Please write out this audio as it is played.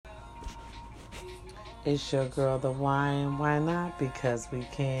It's your girl, the why and why not? Because we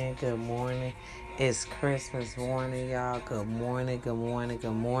can. Good morning. It's Christmas morning, y'all. Good morning, good morning,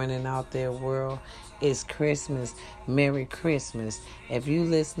 good morning out there, world. It's Christmas. Merry Christmas. If you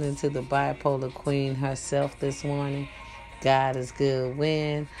listening to the bipolar queen herself this morning, God is good.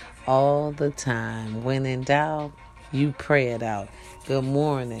 When? All the time. When in doubt, you pray it out. Good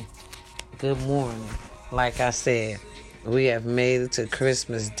morning. Good morning. Like I said, we have made it to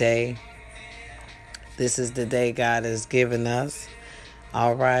Christmas Day. This is the day God has given us.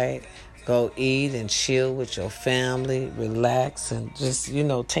 All right. Go eat and chill with your family, relax, and just,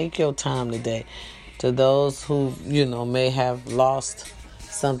 take your time today. To those who, may have lost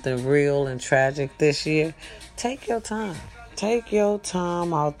something real and tragic this year, take your time. Take your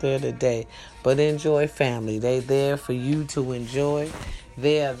time out there today. But enjoy family. They there for you to enjoy.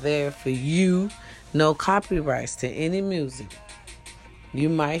 They are there for you. No copyrights to any music you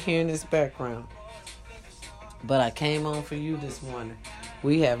might hear in this background. But I came on for you this morning.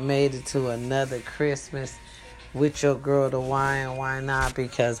 We have made it to another Christmas with your girl, the why and why not?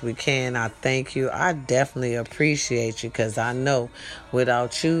 Because we can. I thank you. I definitely appreciate you because I know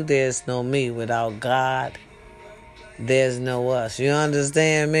without you, there's no me. Without God, there's no us. You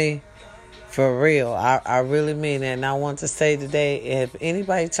understand me? For real, I really mean it. And I want to say today, if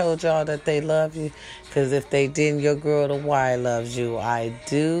anybody told y'all that they love you, because if they didn't, your girl, the Y, loves you. I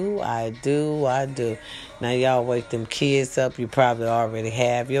do, I do, I do. Now, y'all wake them kids up. You probably already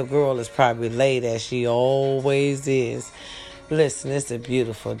have. Your girl is probably late as she always is. Listen, it's a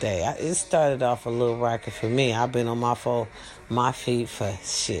beautiful day. It started off a little rocky for me. I've been on my feet for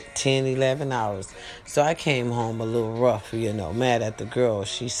 10, 11 hours. So I came home a little rough, mad at the girl.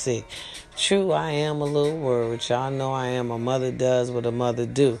 She's sick. True, I am a little worried. Y'all know I am. A mother does what a mother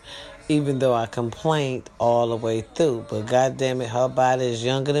do. Even though I complained all the way through. But goddamn it, her body is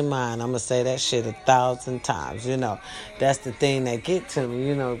younger than mine. I'm going to say that shit 1,000 times. That's the thing that get to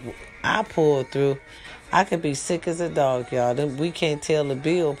me. I pulled through. I could be sick as a dog, y'all. We can't tell the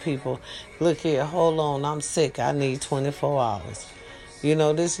bill people, look here, hold on, I'm sick. I need 24 hours.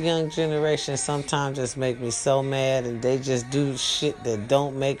 This young generation sometimes just make me so mad, and they just do shit that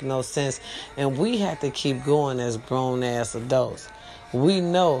don't make no sense. And we have to keep going as grown-ass adults. We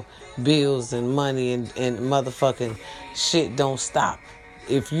know bills and money and motherfucking shit don't stop.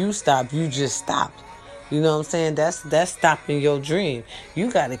 If you stop, you just stop. You know what I'm saying? That's stopping your dream.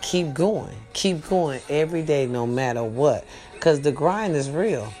 You got to keep going. Keep going every day no matter what. Because the grind is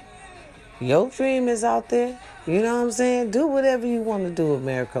real. Your dream is out there. You know what I'm saying? Do whatever you want to do,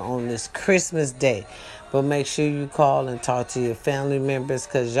 America, on this Christmas Day. But make sure you call and talk to your family members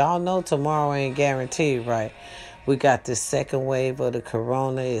because y'all know tomorrow ain't guaranteed, right? We got this second wave of the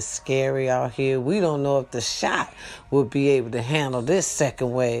corona. It's scary out here. We don't know if the shot will be able to handle this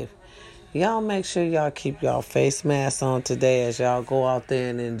second wave. Y'all make sure y'all keep y'all face masks on today as y'all go out there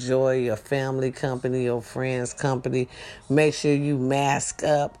and enjoy your family company, your friends company. Make sure you mask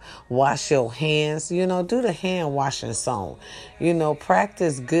up, wash your hands, do the hand washing song.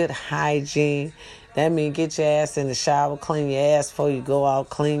 Practice good hygiene. That means get your ass in the shower, clean your ass before you go out,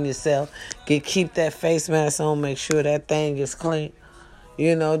 clean yourself. Keep that face mask on, make sure that thing is clean.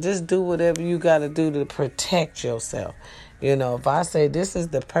 Just do whatever you got to do to protect yourself. If I say this is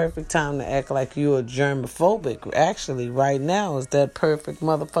the perfect time to act like you're germophobic, actually, right now is that perfect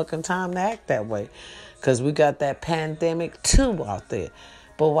motherfucking time to act that way. Because we got that pandemic too out there.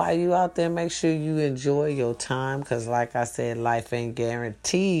 But while you out there, make sure you enjoy your time. Because like I said, life ain't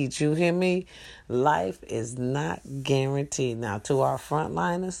guaranteed. You hear me? Life is not guaranteed. Now, to our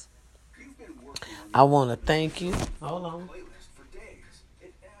frontliners, I want to thank you. Hold on.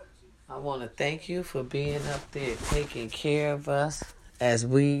 I want to thank you for being up there, taking care of us as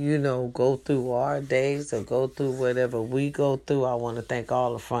we, go through our days or go through whatever we go through. I want to thank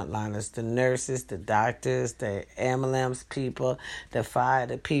all the frontliners, the nurses, the doctors, the ambulance people, the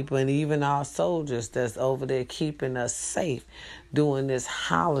fire people, and even our soldiers that's over there keeping us safe during this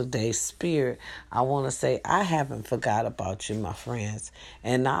holiday spirit. I want to say I haven't forgot about you, my friends,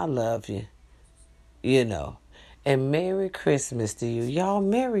 and I love you, And Merry Christmas to you. Y'all,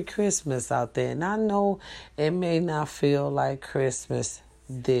 Merry Christmas out there. And I know it may not feel like Christmas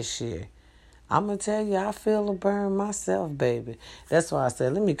this year. I'm going to tell you, I feel a burn myself, baby. That's why I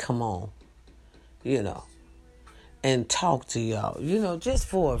said, let me come on, and talk to y'all, just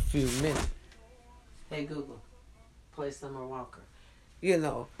for a few minutes. Hey, Google, play Summer Walker.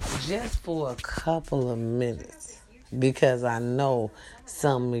 Just for a couple of minutes. Because I know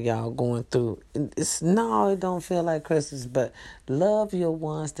some of y'all going through. It don't feel like Christmas, but love your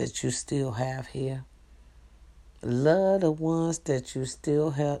ones that you still have here. Love the ones that you still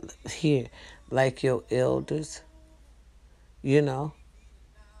have here, like your elders, you know.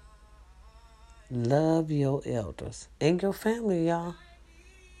 Love your elders. And your family, y'all.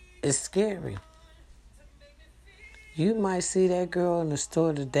 It's scary. You might see that girl in the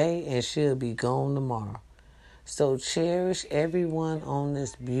store today and she'll be gone tomorrow. So cherish everyone on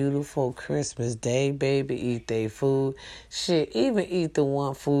this beautiful Christmas day, baby. Eat their food. Shit, even eat the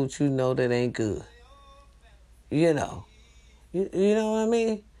one food you know that ain't good. You know. You know what I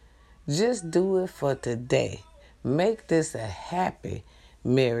mean? Just do it for today. Make this a happy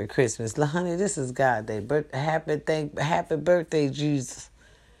Merry Christmas. Honey, this is God's day. Happy birthday, Jesus.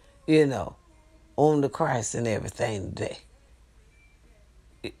 You know, on the Christ and everything today.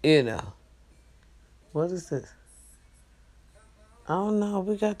 You know. What is this? I don't know.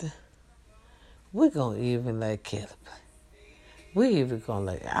 We're going to even let Kelly play. We ain't going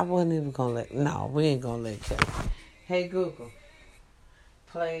to let Kelly. Hey, Google,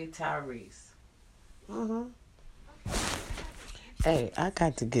 play Tyrese. Hey, I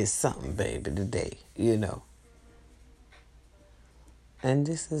got to get something, baby, today, you know. And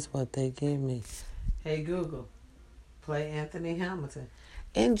this is what they gave me. Hey, Google, play Anthony Hamilton.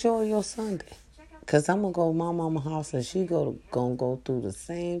 Enjoy your Sunday. Because I'm going to go to my mama's house and she going to go through the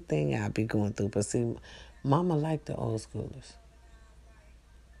same thing I be going through. But see, mama like the old schoolers.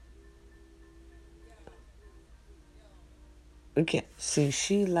 Okay, see,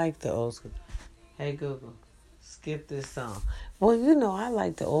 she like the old school. Hey, Google, skip this song. Well, you know, I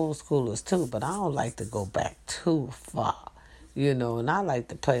like the old schoolers too, but I don't like to go back too far. You know, and I like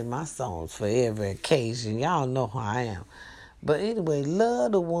to play my songs for every occasion. Y'all know how I am. But anyway,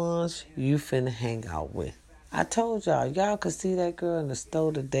 love the ones you finna hang out with. I told y'all could see that girl in the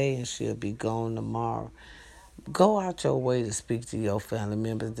store today and she'll be gone tomorrow. Go out your way to speak to your family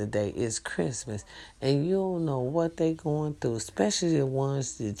members today. It's Christmas, and you don't know what they going through, especially the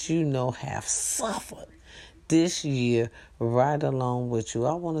ones that you know have suffered this year right along with you.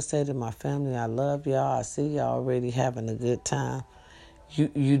 I want to say to my family, I love y'all. I see y'all already having a good time.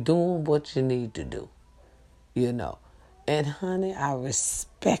 You doing what you need to do, you know. And honey, I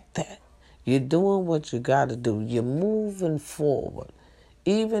respect that. You're doing what you got to do. You're moving forward.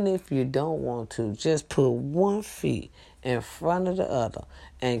 Even if you don't want to, just put one foot in front of the other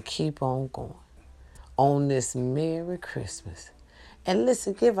and keep on going on this Merry Christmas. And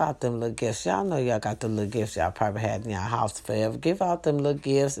listen, give out them little gifts. Y'all know y'all got the little gifts y'all probably had in your house forever. Give out them little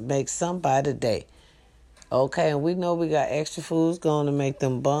gifts. Make somebody day. Okay, and we know we got extra foods going to make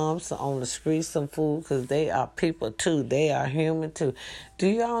them bums on the street some food because they are people too. They are human too. Do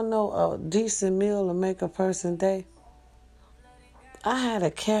y'all know a decent meal to make a person day? I had a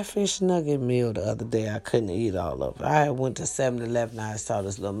catfish nugget meal the other day. I couldn't eat all of it. I went to 7-Eleven. I saw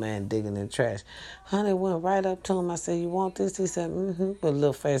this little man digging in the trash. Honey went right up to him. I said, "You want this?" He said, "Mm-hmm," with a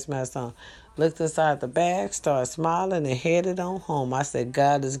little face mask on. Looked inside the bag, started smiling, and headed on home. I said,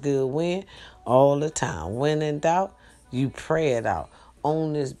 God is good when? All the time. When in doubt, you pray it out.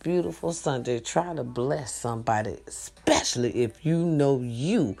 On this beautiful Sunday, try to bless somebody, especially if you know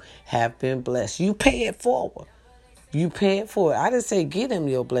you have been blessed. You pay it forward. You pay it for it. I didn't say get him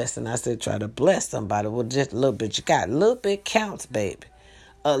your blessing. I said try to bless somebody with just a little bit you got. A little bit counts, baby.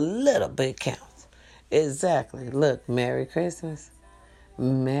 A little bit counts. Exactly. Look, Merry Christmas.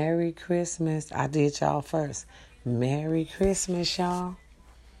 Merry Christmas. I did y'all first. Merry Christmas, y'all.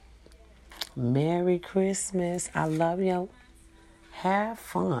 Merry Christmas. I love you. Have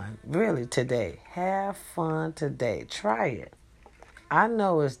fun. Really, today. Have fun today. Try it. I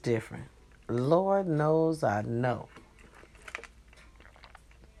know it's different. Lord knows I know.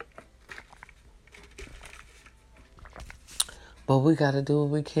 But we got to do what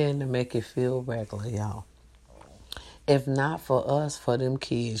we can to make it feel regular, y'all. If not for us, for them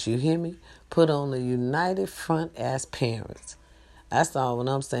kids, you hear me? Put on the united front as parents. That's all what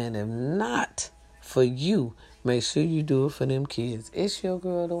I'm saying. If not for you, make sure you do it for them kids. It's your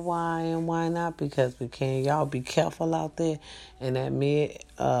girl, the why and why not? Because we can. Y'all be careful out there in that mid-east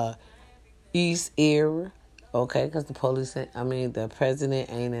area, okay? Because the president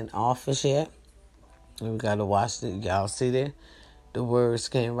ain't in office yet. We got to watch it. Y'all see that? The words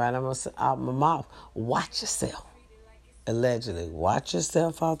came right out my mouth. Watch yourself. Allegedly. Watch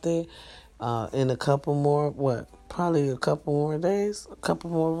yourself out there. In a couple more, probably a couple more days, a couple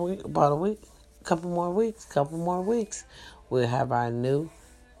more weeks, about a week, a couple more weeks, we'll have our new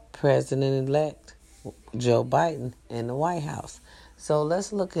president-elect, Joe Biden, in the White House. So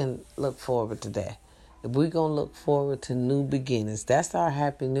let's look forward to that. We're going to look forward to new beginnings. That's our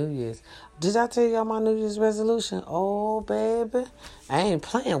Happy New Year's. Did I tell y'all my New Year's resolution? Oh, baby. I ain't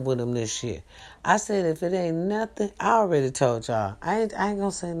playing with them this year. I said if it ain't nothing, I already told y'all. I ain't going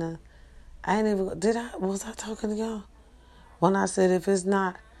to say nothing. I ain't even, was I talking to y'all? When I said if it's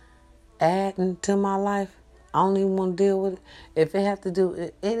not adding to my life, I don't even want to deal with it. If it have to do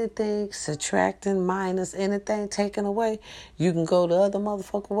with anything, subtracting, minus, anything taken away, you can go the other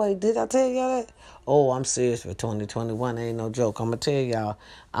motherfucker way. Did I tell y'all that? Oh, I'm serious for 2021. Ain't no joke. I'm going to tell y'all.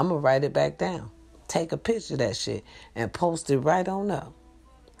 I'm going to write it back down. Take a picture of that shit and post it right on up.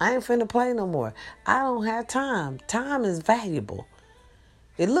 I ain't finna play no more. I don't have time. Time is valuable.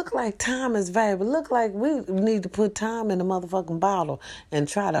 It look like time is valuable. It look like we need to put time in a motherfucking bottle and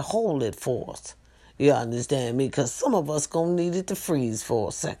try to hold it for us. You understand me? Because some of us going to need it to freeze for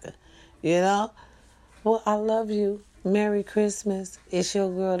a second. You know? Well, I love you. Merry Christmas. It's your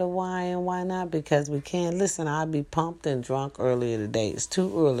girl, the why and why not? Because we can't. Listen, I'll be pumped and drunk earlier today. It's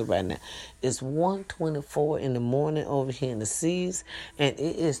too early right now. It's 1:24 in the morning over here in the seas. And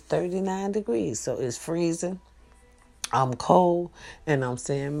it is 39 degrees. So it's freezing. I'm cold, and I'm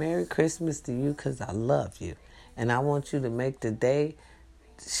saying Merry Christmas to you because I love you. And I want you to make the day,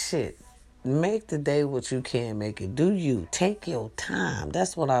 make the day what you can make it. Do you. Take your time.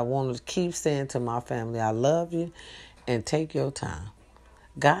 That's what I want to keep saying to my family. I love you, and take your time.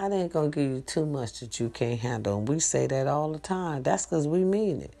 God ain't going to give you too much that you can't handle. And we say that all the time. That's because we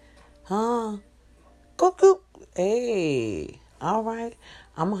mean it. Huh? Cuckoo. Hey. All right.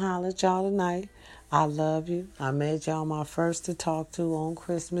 I'm going to holler at y'all tonight. I love you. I made y'all my first to talk to on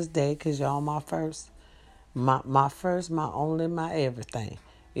Christmas Day because y'all my first. My first, my only, my everything.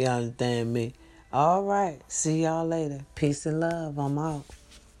 You understand me? All right. See y'all later. Peace and love. I'm out.